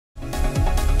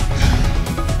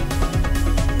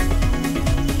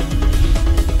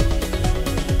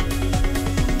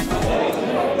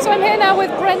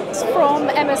with Brent from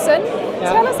Emerson.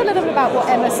 Yeah. Tell us a little bit about what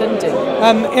Emerson do.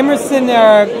 Emerson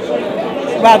are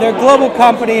they're a global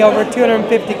company, over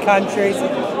 250 countries.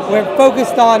 We're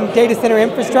focused on data center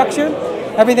infrastructure,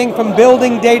 everything from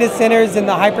building data centers in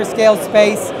the hyperscale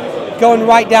space, going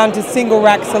right down to single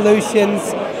rack solutions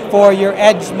for your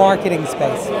edge marketing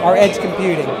space, or edge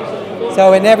computing.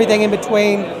 So in everything in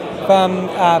between, from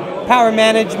power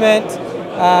management,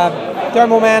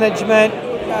 thermal management,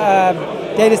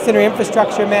 data center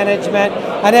infrastructure management,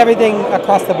 and everything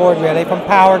across the board really, from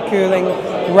power, cooling,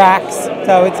 racks.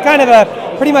 So it's kind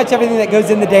of pretty much everything that goes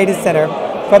in the data center,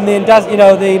 from the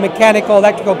the mechanical,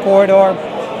 electrical corridor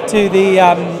to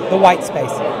the white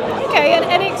space. Okay, and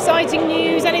any exciting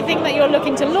news, anything that you're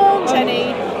looking to launch,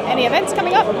 any events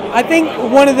coming up? I think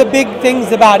one of the big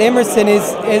things about Emerson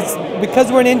is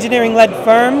because we're an engineering-led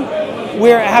firm,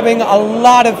 we're having a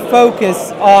lot of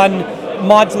focus on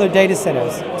modular data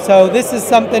centers. So this is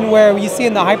something where you see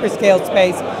in the hyperscale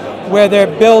space where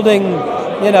they're building,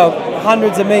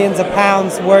 hundreds of millions of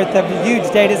pounds worth of huge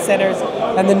data centers,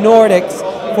 and the Nordics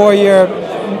for your,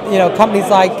 companies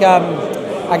like,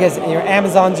 I guess your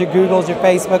Amazons, your Googles, your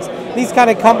Facebooks. These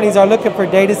kind of companies are looking for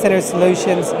data center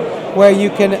solutions where you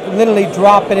can literally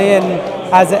drop it in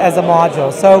as a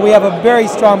module. So we have a very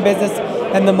strong business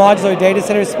in the modular data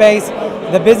center space.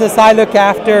 The business I look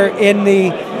after in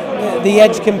the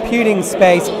edge computing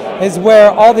space is where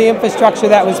all the infrastructure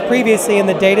that was previously in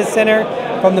the data center,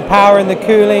 from the power and the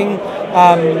cooling,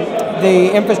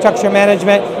 the infrastructure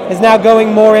management, is now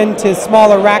going more into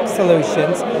smaller rack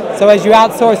solutions. So as you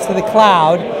outsource to the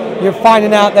cloud, you're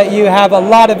finding out that you have a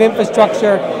lot of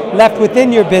infrastructure left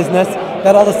within your business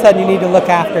that all of a sudden you need to look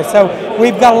after. So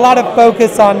we've got a lot of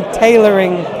focus on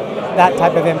tailoring that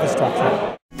type of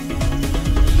infrastructure.